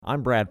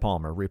I'm Brad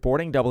Palmer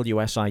reporting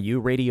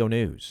WSIU Radio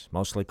News.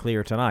 Mostly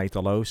clear tonight,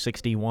 the low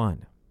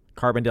 61.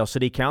 Carbondale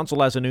City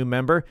Council has a new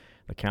member.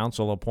 The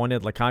council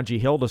appointed Lakaji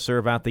Hill to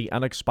serve out the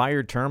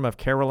unexpired term of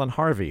Carolyn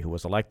Harvey, who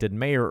was elected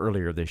mayor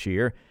earlier this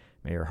year.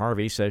 Mayor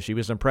Harvey says she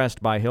was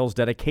impressed by Hill's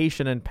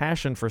dedication and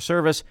passion for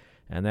service,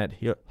 and that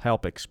he'll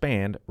help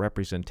expand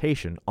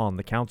representation on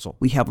the council.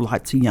 We have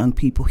lots of young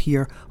people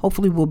here.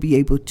 Hopefully we'll be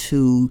able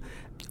to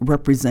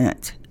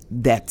represent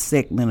that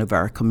segment of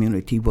our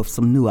community with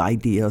some new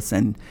ideas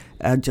and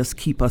just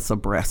keep us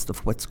abreast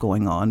of what's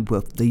going on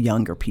with the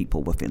younger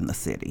people within the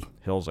city.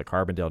 Hill's a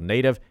Carbondale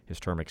native. His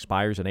term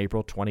expires in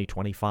April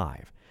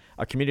 2025.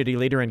 A community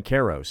leader in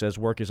Cairo says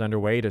work is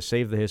underway to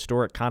save the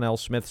historic Connell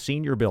Smith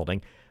Senior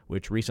Building,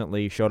 which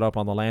recently showed up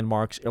on the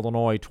Landmarks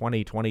Illinois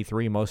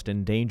 2023 Most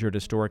Endangered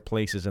Historic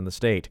Places in the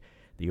state.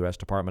 The U.S.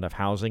 Department of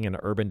Housing and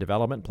Urban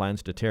Development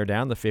plans to tear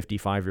down the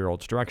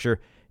 55-year-old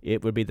structure.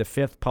 It would be the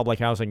fifth public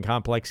housing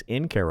complex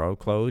in Cairo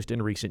closed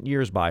in recent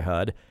years by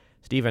HUD.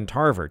 Stephen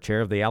Tarver,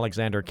 chair of the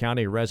Alexander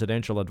County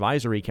Residential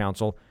Advisory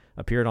Council,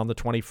 appeared on the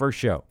 21st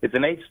show. It's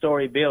an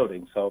 8-story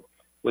building, so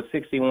with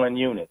 61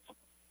 units.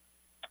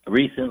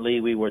 Recently,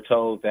 we were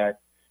told that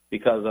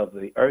because of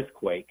the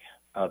earthquake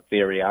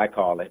theory, I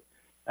call it,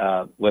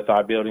 with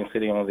our building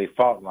sitting on the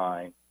fault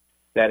line,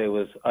 that it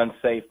was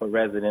unsafe for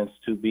residents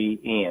to be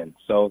in.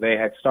 So they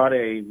had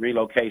started a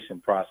relocation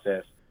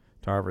process.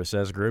 Tarver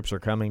says groups are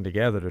coming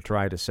together to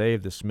try to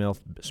save the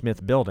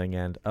Smith Building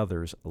and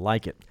others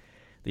like it.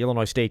 The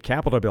Illinois State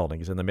Capitol building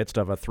is in the midst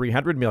of a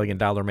 $300 million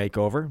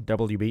makeover.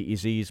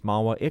 WBEZ's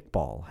Mawa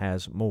Iqbal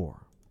has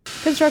more.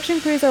 Construction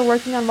crews are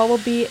working on what will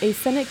be a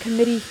Senate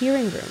committee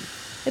hearing room.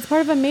 It's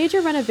part of a major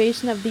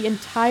renovation of the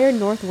entire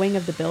north wing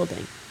of the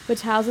building,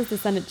 which houses the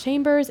Senate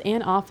chambers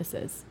and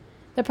offices.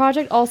 The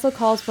project also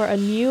calls for a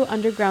new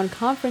underground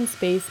conference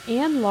space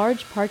and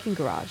large parking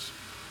garage.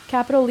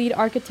 Capitol lead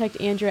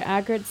architect Andrea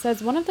Aggert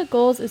says one of the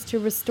goals is to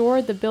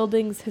restore the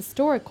building's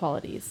historic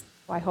qualities.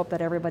 I hope that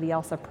everybody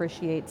else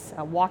appreciates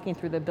walking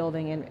through the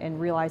building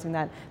and realizing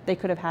that they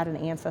could have had an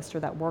ancestor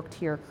that worked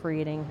here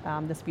creating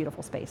this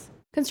beautiful space.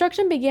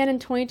 Construction began in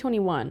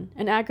 2021,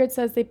 and Aggert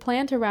says they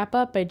plan to wrap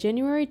up by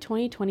January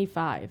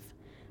 2025.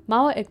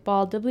 Mawa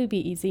Iqbal,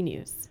 WBEZ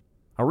News.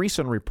 A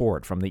recent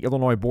report from the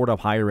Illinois Board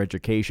of Higher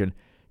Education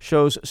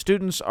shows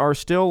students are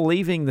still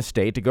leaving the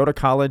state to go to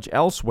college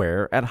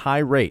elsewhere at high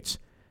rates.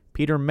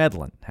 Peter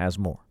Medlin has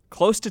more.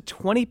 Close to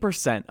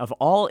 20% of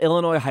all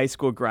Illinois high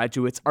school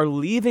graduates are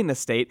leaving the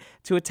state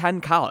to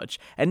attend college,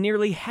 and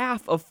nearly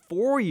half of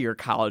four-year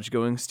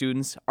college-going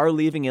students are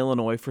leaving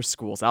Illinois for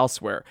schools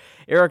elsewhere.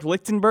 Eric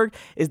Lichtenberg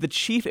is the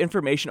Chief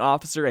Information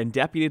Officer and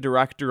Deputy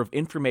Director of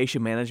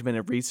Information Management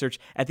and Research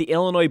at the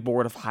Illinois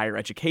Board of Higher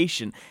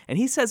Education, and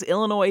he says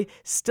Illinois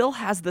still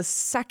has the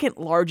second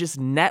largest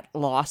net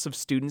loss of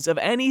students of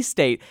any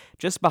state,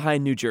 just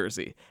behind New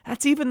Jersey.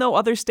 That's even though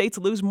other states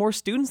lose more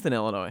students than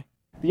Illinois.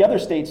 The other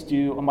states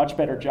do a much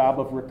better job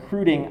of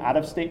recruiting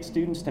out-of-state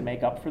students to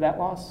make up for that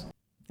loss.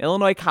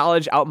 Illinois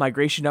college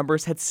out-migration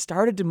numbers had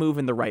started to move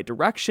in the right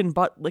direction,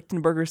 but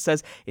Lichtenberger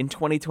says in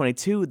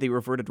 2022 they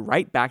reverted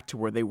right back to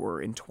where they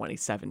were in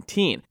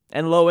 2017.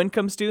 And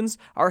low-income students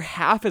are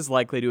half as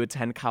likely to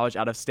attend college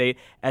out of state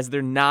as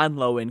their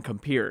non-low-income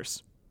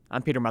peers.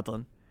 I'm Peter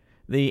Medlin.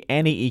 The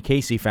Annie E.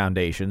 Casey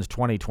Foundation's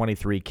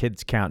 2023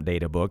 Kids Count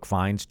Data Book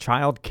finds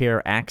child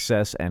care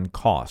access and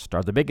cost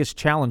are the biggest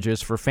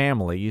challenges for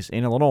families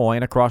in Illinois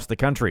and across the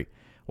country.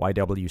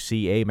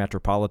 YWCA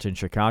Metropolitan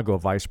Chicago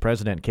Vice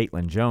President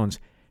Caitlin Jones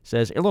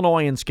says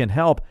Illinoisans can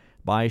help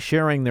by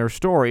sharing their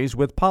stories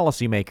with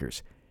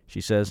policymakers. She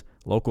says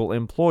local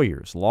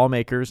employers,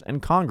 lawmakers,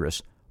 and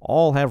Congress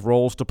all have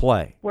roles to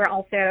play. We're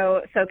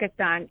also focused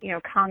on,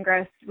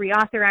 Congress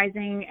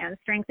reauthorizing and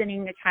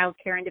strengthening the Child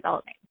Care and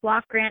Development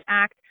Block Grant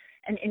Act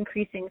and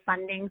increasing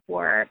funding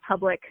for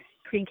public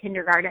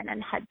pre-kindergarten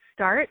and Head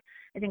Start.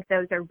 I think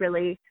those are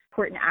really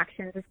important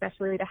actions,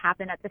 especially to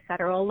happen at the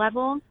federal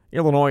level.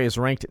 Illinois is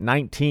ranked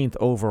 19th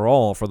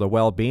overall for the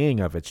well-being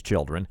of its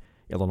children.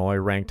 Illinois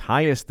ranked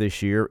highest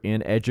this year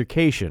in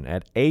education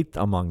at 8th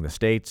among the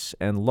states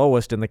and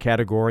lowest in the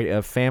category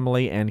of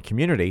family and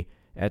community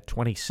at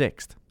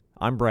 26th.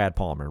 I'm Brad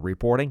Palmer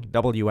reporting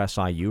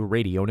WSIU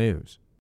Radio News.